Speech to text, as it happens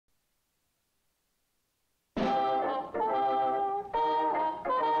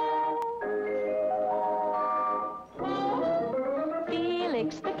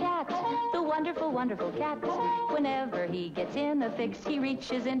wonderful cat. Whenever he gets in a fix, he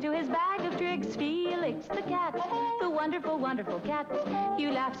reaches into his bag of tricks. Felix the cat, the wonderful, wonderful cat.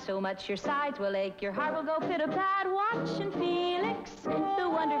 You laugh so much your sides will ache, your heart will go pit-a-pat. Watching Felix, the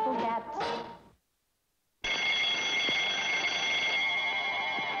wonderful cat.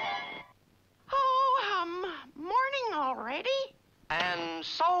 Morning already? And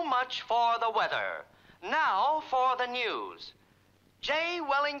so much for the weather. Now for the news. J.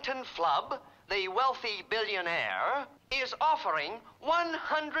 Wellington Flubb, the wealthy billionaire, is offering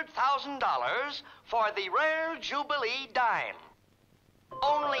 $100,000 for the rare Jubilee dime.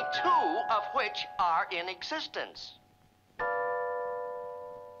 Only 2 of which are in existence.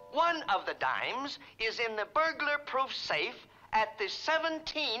 One of the dimes is in the burglar-proof safe at the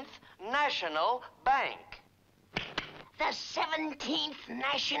 17th National Bank. The 17th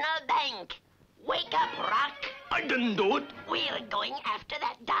National Bank. Wake up, Rock. I didn't do it. We're going after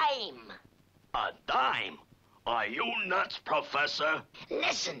that dime. A dime? Are you nuts, Professor?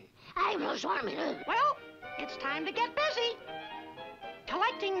 Listen, I was warming up. Well, it's time to get busy.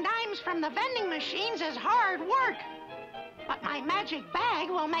 Collecting dimes from the vending machines is hard work. But my magic bag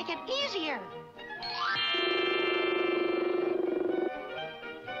will make it easier.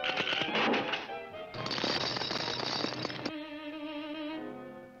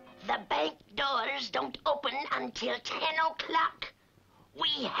 The bank doors don't open until 10 o'clock.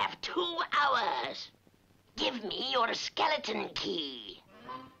 We have 2 hours. Give me your skeleton key.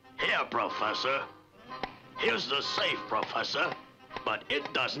 Here, Professor. Here's the safe, Professor. But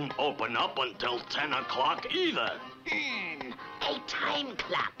it doesn't open up until 10 o'clock either. A time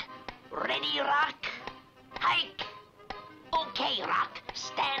clock. Ready, Rock? Hike. Okay, Rock.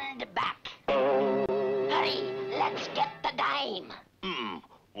 Stand back. Hurry, let's get the dime.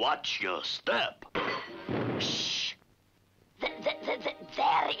 Watch your step. Shh. There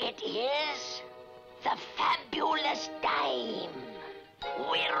it is. The fabulous dime.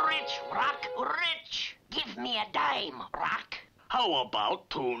 We're rich, Rock, rich. Give me a dime, Rock. How about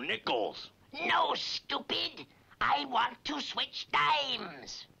 2 nickels? No, stupid. I want to switch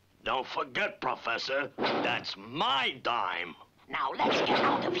dimes. Don't forget, Professor, that's my dime. Now let's get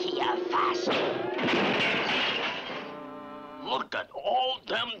out of here fast. Look at all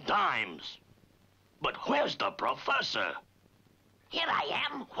them dimes. But where's the Professor? Here I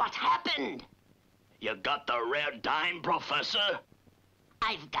am. What happened? You got the rare dime, Professor?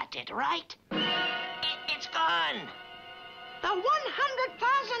 I've got it right. It's gone. The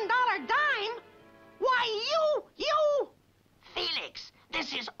 $100,000 dime? Why, you! Felix,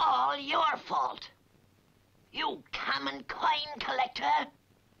 this is all your fault. You common coin collector.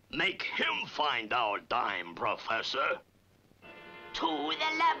 Make him find our dime, Professor. To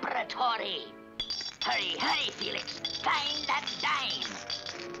the laboratory. Hurry, hurry, Felix. Find that dime.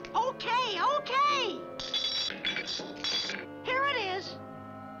 Okay. Here it is.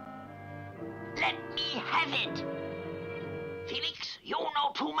 Let me have it. Felix, you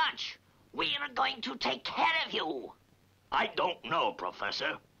know too much. We're going to take care of you. I don't know,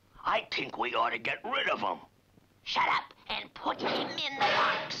 Professor. I think we ought to get rid of him. Shut up and put him in the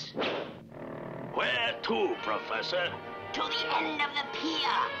box. Where to, Professor? To the end of the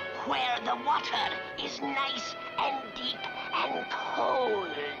pier, where the water is nice and deep and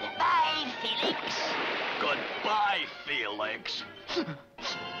cold. Bye, Felix. Goodbye, Felix.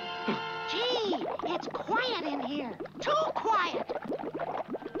 Gee, it's quiet in here. Too quiet.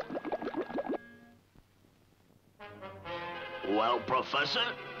 Well,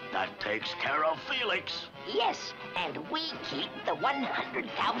 Professor, that takes care of Felix. Yes, and we keep the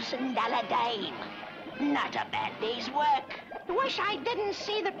 $100,000 dime. Not a bad day's work. Wish I didn't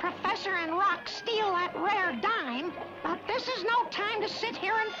see the Professor and Rock steal that rare dime, but this is no time to sit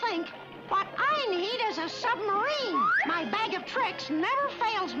here and think. What I need is a submarine. My bag of tricks never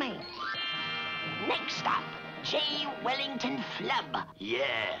fails me. Next stop, J. Wellington Flubb.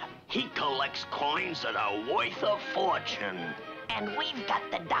 Yeah, he collects coins that are worth a fortune. And we've got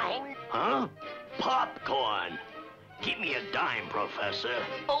the dime. Huh? Popcorn. Give me a dime, Professor.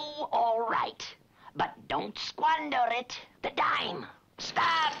 Oh, all right. But don't squander it. The dime.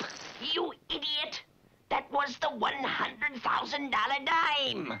 Stop, you idiot. That was the $100,000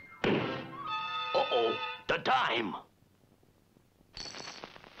 dime. Uh-oh, the dime.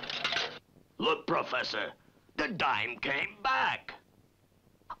 Look, Professor, the dime came back.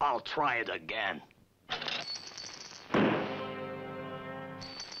 I'll try it again.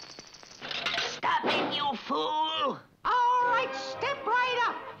 Stop it, you fool. All right, step right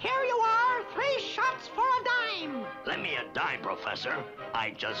up. Here you are, 3 shots for a dime. Lend me a dime, Professor.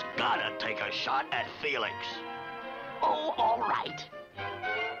 I just gotta take a shot at Felix. Oh, all right.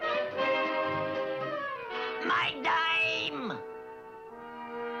 my dime!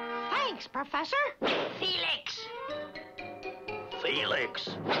 Thanks, Professor. Felix! Felix.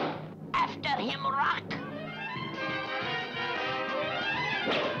 After him, Rock!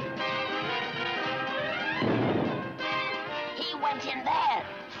 He went in there.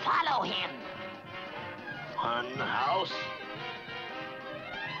 Follow him. Fun house.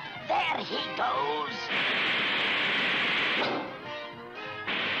 There he goes.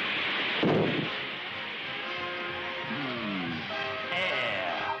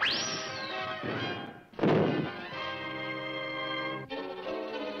 Air.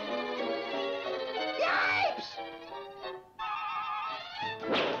 Yipes!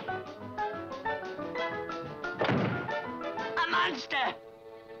 A monster!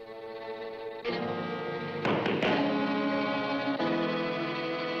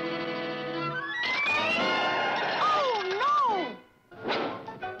 Oh, no!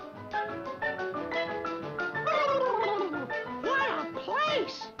 What a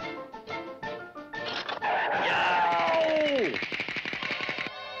place! Yo!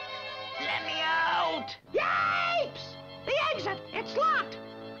 Let me out! Yipes! The exit! It's locked!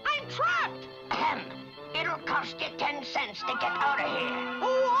 I'm trapped! It'll cost you 10 cents to get out of here.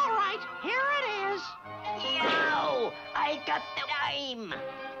 Oh, all right. Here it is. Yo! I got the dime.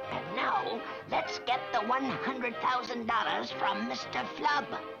 And now, let's get the $100,000 from Mr. Flub.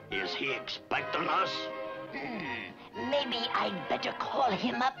 Is he expecting us? Maybe I'd better call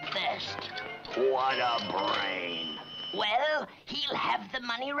him up first. What a brain. Well, he'll have the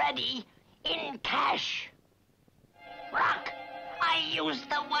money ready, in cash. Rock, I used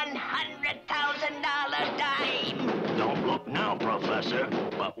the $100,000 dime. Don't look now, Professor,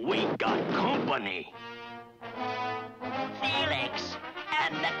 but we got company. Felix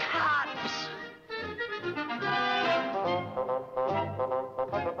and the cops.